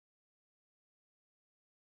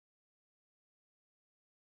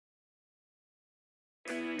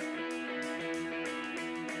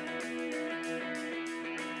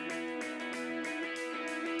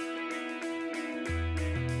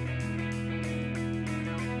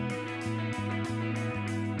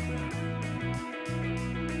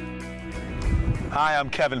Hi, I'm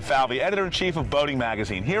Kevin Falvey, Editor-in-Chief of Boating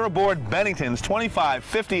Magazine, here aboard Bennington's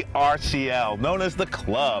 2550 RCL, known as the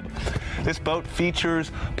Club. This boat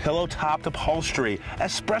features pillow-topped upholstery,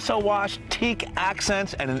 espresso-washed teak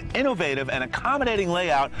accents, and an innovative and accommodating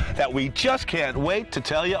layout that we just can't wait to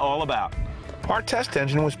tell you all about. Our test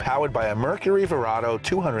engine was powered by a Mercury Verado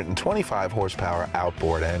 225 horsepower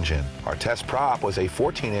outboard engine. Our test prop was a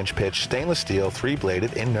 14-inch pitch stainless steel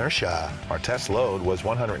 3-bladed inertia. Our test load was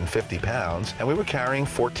 150 pounds, and we were carrying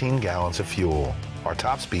 14 gallons of fuel. Our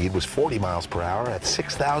top speed was 40 miles per hour at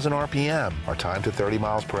 6,000 RPM. Our time to 30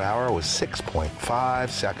 miles per hour was 6.5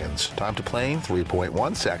 seconds. Time to plane,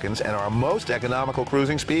 3.1 seconds, and our most economical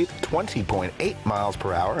cruising speed, 20.8 miles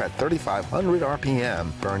per hour at 3,500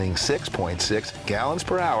 RPM, burning 6.6 gallons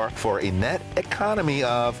per hour for a net economy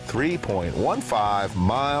of 3.15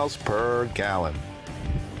 miles per gallon.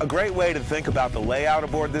 A great way to think about the layout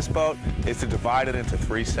aboard this boat is to divide it into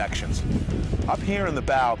 3 sections. Up here in the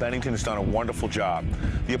bow, Bennington has done a wonderful job.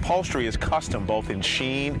 The upholstery is custom both in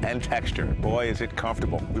sheen and texture. Boy, is it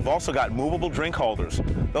comfortable. We've also got movable drink holders.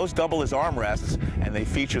 Those double as armrests, and they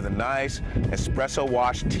feature the nice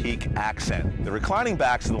espresso-washed teak accent. The reclining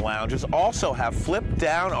backs of the lounges also have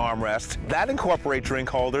flip-down armrests that incorporate drink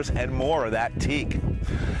holders and more of that teak.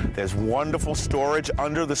 There's wonderful storage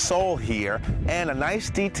under the sole here, and a nice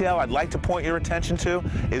detail I'd like to point your attention to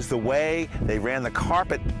is the way they ran the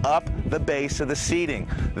carpet up the base of the seating.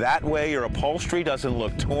 That way your upholstery doesn't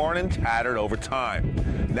look torn and tattered over time.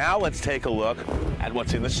 Now let's take a look at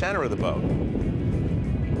what's in the center of the boat.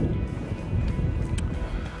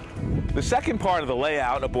 The second part of the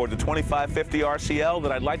layout aboard the 2550 RCL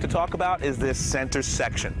that I'd like to talk about is this center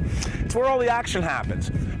section. It's where all the action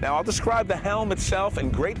happens. Now, I'll describe the helm itself in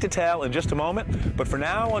great detail in just a moment, but for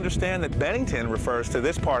now, understand that Bennington refers to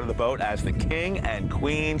this part of the boat as the king and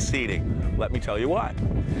queen seating. Let me tell you why.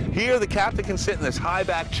 Here, the captain can sit in this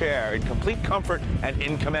high-back chair in complete comfort and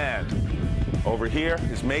in command. Over here,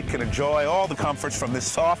 his mate can enjoy all the comforts from this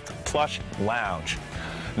soft, plush lounge.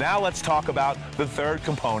 Now let's talk about the third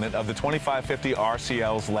component of the 2550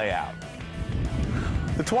 RCL's layout.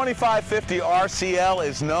 The 2550 RCL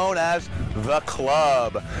is known as the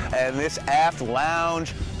Club, and this aft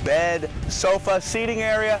lounge, bed, sofa, seating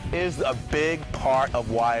area is a big part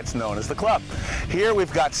of why it's known as the Club. Here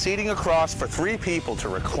we've got seating across for 3 people to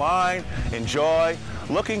recline, enjoy,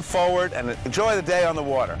 looking forward, and enjoy the day on the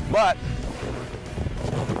water. But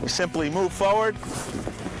you simply move forward,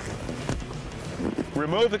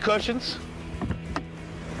 remove the cushions,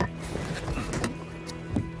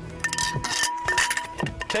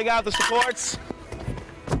 take out the supports,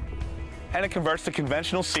 and it converts to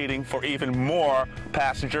conventional seating for even more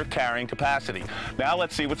passenger carrying capacity. Now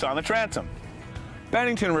let's see what's on the transom.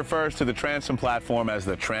 Bennington refers to the transom platform as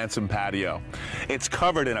the transom patio. It's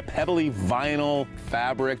covered in a pebbly vinyl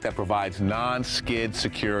fabric that provides non-skid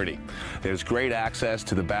security. There's great access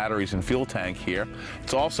to the batteries and fuel tank here.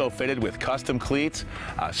 It's also fitted with custom cleats,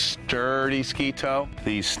 a sturdy ski tow,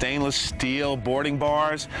 these stainless steel boarding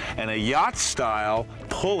bars, and a yacht-style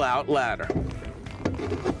pull-out ladder.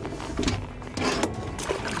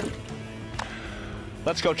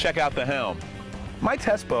 Let's go check out the helm. My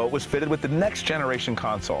test boat was fitted with the next generation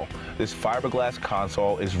console. This fiberglass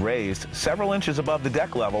console is raised several inches above the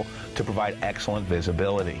deck level to provide excellent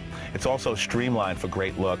visibility. It's also streamlined for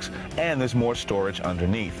great looks, and there's more storage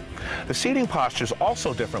underneath. The seating posture is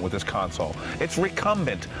also different with this console. It's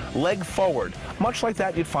recumbent, leg forward, much like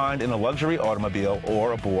that you'd find in a luxury automobile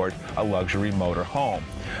or aboard a luxury motor home.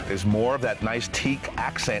 There's more of that nice teak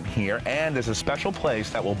accent here, and there's a special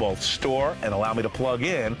place that will both store and allow me to plug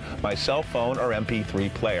in my cell phone or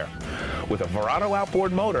MP3 player. With a Verado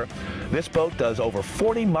outboard motor, this boat does over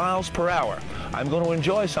 40 miles per hour. I'm going to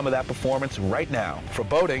enjoy some of that performance right now. For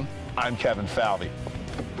boating, I'm Kevin Falvey.